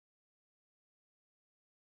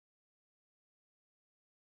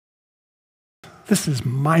This is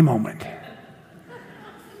my moment.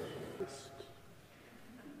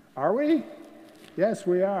 Are we? Yes,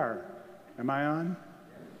 we are. Am I on?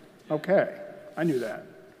 Okay, I knew that.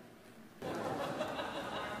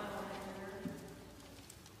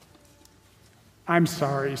 I'm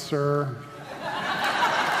sorry, sir.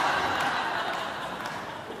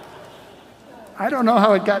 I don't know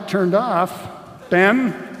how it got turned off.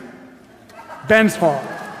 Ben's fault.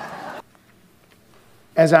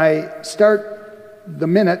 As I start the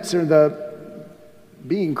minutes or the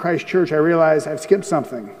Being Christ Church, I realize I've skipped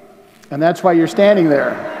something. And that's why you're standing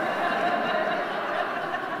there.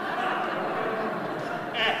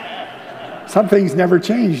 Some things never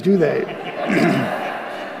change, do they?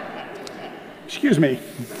 Excuse me.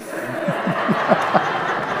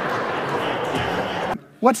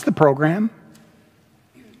 What's the program?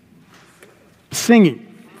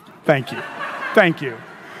 Singing. Thank you. Thank you.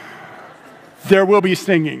 There will be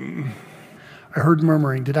singing. I heard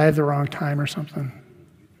murmuring. Did I have the wrong time or something?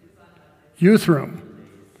 Youth room.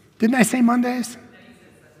 Didn't I say Mondays?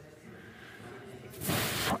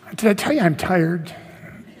 Did I tell you I'm tired?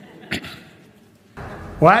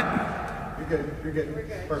 What? You're good. You're good. We're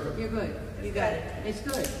good. Perfect. You're good. You got it. It's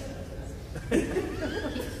good.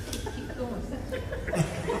 keep going.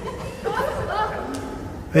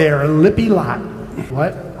 They are a lippy lot.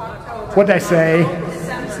 What? What did I say?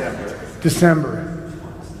 December.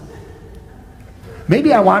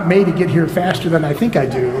 Maybe I want May to get here faster than I think I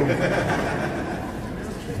do.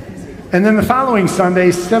 And then the following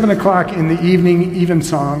Sunday, 7 o'clock in the evening,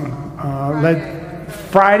 evensong, led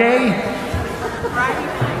Friday.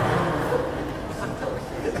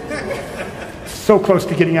 So close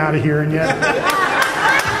to getting out of here, and yet.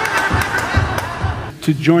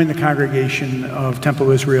 To join the congregation of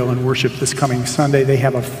Temple Israel and worship this coming Sunday, they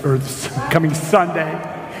have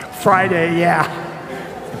Friday, yeah.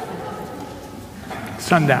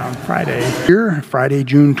 Sundown, Friday. Here, Friday,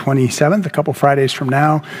 June 27th, a couple Fridays from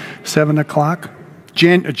now, 7 o'clock. What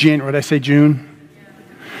did I say, June?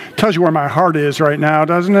 Tells you where my heart is right now,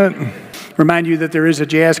 doesn't it? Remind you that there is a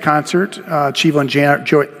jazz concert. Cleveland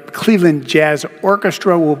Jazz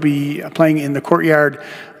Orchestra will be playing in the courtyard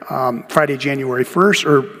Friday, January 1st,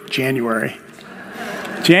 or January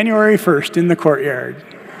 1st in the courtyard.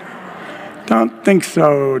 Don't think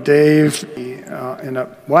so, Dave.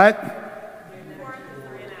 What?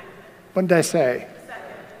 What did I say?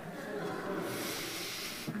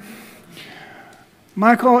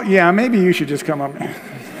 Michael, yeah, maybe you should just come up.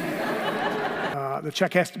 The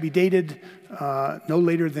check has to be dated no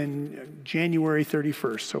later than January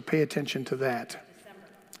 31st, so pay attention to that.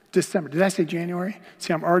 December. Did I say January?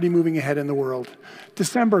 See, I'm already moving ahead in the world.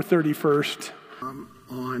 December 31st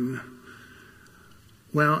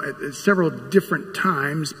at several different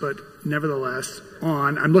times, but nevertheless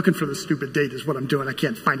I'm looking for the stupid date is what I'm doing. I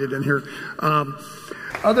can't find it in here.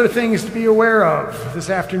 Other things to be aware of this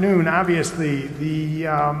afternoon, obviously, the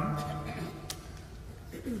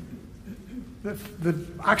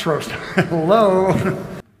ox roast. Hello.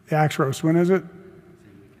 The ox roast, when is it?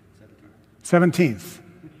 17th.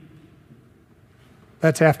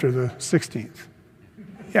 That's after the 16th.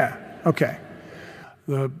 Yeah, okay.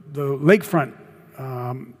 The lakefront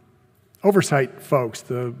oversight folks,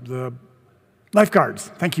 the lifeguards,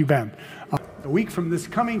 thank you, Ben. A week from this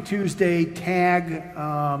coming Tuesday, tag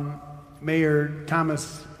Mayor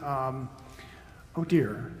Thomas,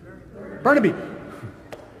 Burnaby.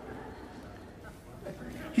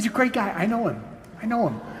 He's a great guy, I know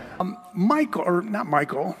him. Michael,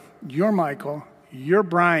 you're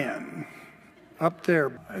Brian. Up there,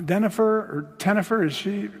 Tennifer, is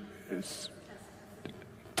she?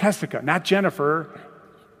 Tessica, not Jennifer.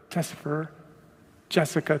 Jessica.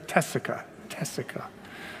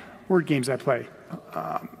 Word games I play.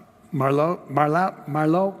 Marlowe,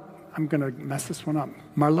 I'm going to mess this one up.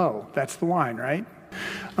 Marlowe, that's the wine, right?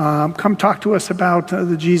 Come talk to us about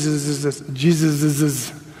the Jesus.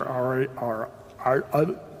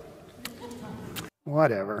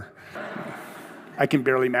 Whatever. I can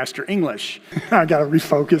barely master English. I got to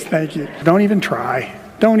refocus, thank you. Don't even try.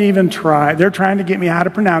 They're trying to get me how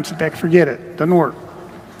to pronounce it, Beck. Forget it. Doesn't work.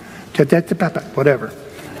 Whatever.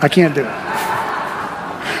 I can't do it.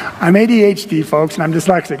 I'm ADHD, folks, and I'm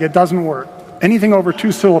dyslexic. It doesn't work. Anything over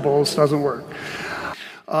 2 syllables doesn't work.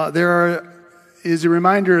 There is a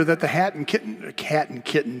reminder that the cat and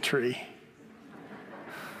kitten tree.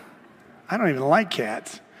 I don't even like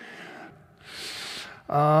cats.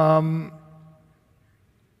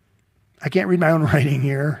 I can't read my own writing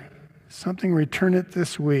here. Something, return it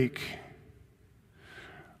this week.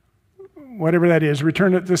 Whatever that is,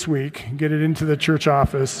 return it this week. Get it into the church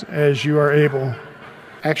office as you are able.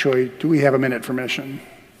 Actually, do we have a minute for mission?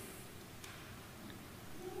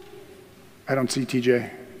 I don't see TJ.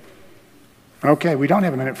 Okay, we don't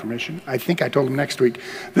have a minute for mission. I think I told him next week.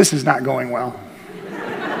 This is not going well.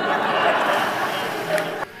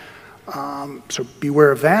 So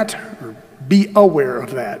beware of that, or be aware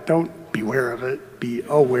of that. Don't beware of it, be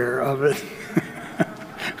aware of it.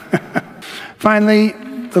 Finally,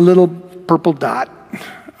 the little purple dot.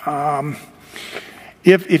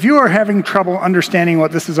 If you are having trouble understanding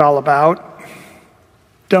what this is all about,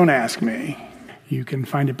 don't ask me. You can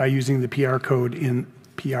find it by using the PR code in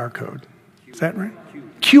PR code. Is that right?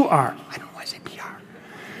 QR. I don't know why I say PR.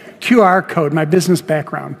 QR code, my business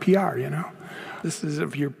background, PR, you know. This is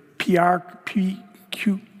of your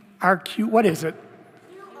what is it?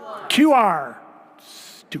 QR.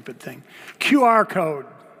 Stupid thing. QR code.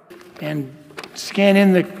 And scan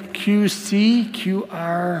in the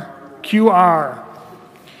QR.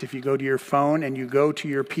 If you go to your phone and you go to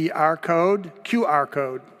your PR code, QR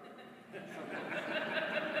code.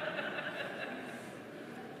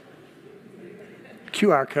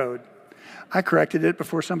 QR code. I corrected it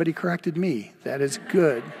before somebody corrected me. That is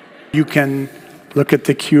good. You can look at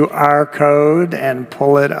the QR code and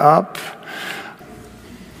pull it up.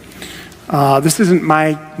 This isn't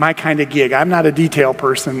my kind of gig. I'm not a detail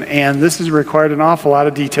person, and this has required an awful lot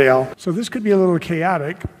of detail. So this could be a little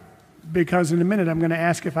chaotic, because in a minute I'm going to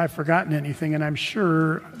ask if I've forgotten anything, and I'm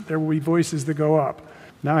sure there will be voices that go up.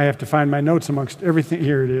 Now I have to find my notes amongst everything.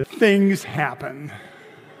 Here it is. Things happen.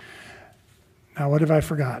 Now what have I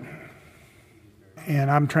forgotten?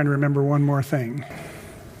 And I'm trying to remember one more thing.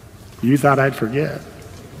 You thought I'd forget.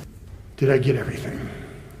 Did I get everything?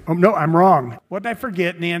 Oh, no, I'm wrong. What did I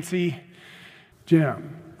forget, Nancy?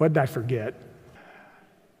 Jim, what did I forget?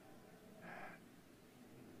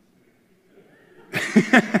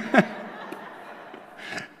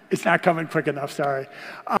 It's not coming quick enough, sorry.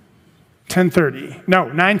 10:30, no,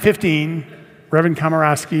 9:15, Reverend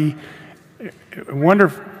Komorowski,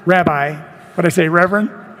 wonderful rabbi. What did I say, Reverend?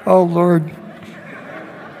 Oh, Lord.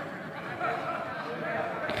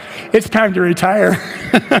 It's time to retire.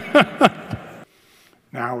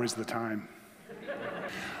 Now is the time.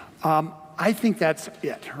 I think that's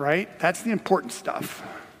it, right? That's the important stuff.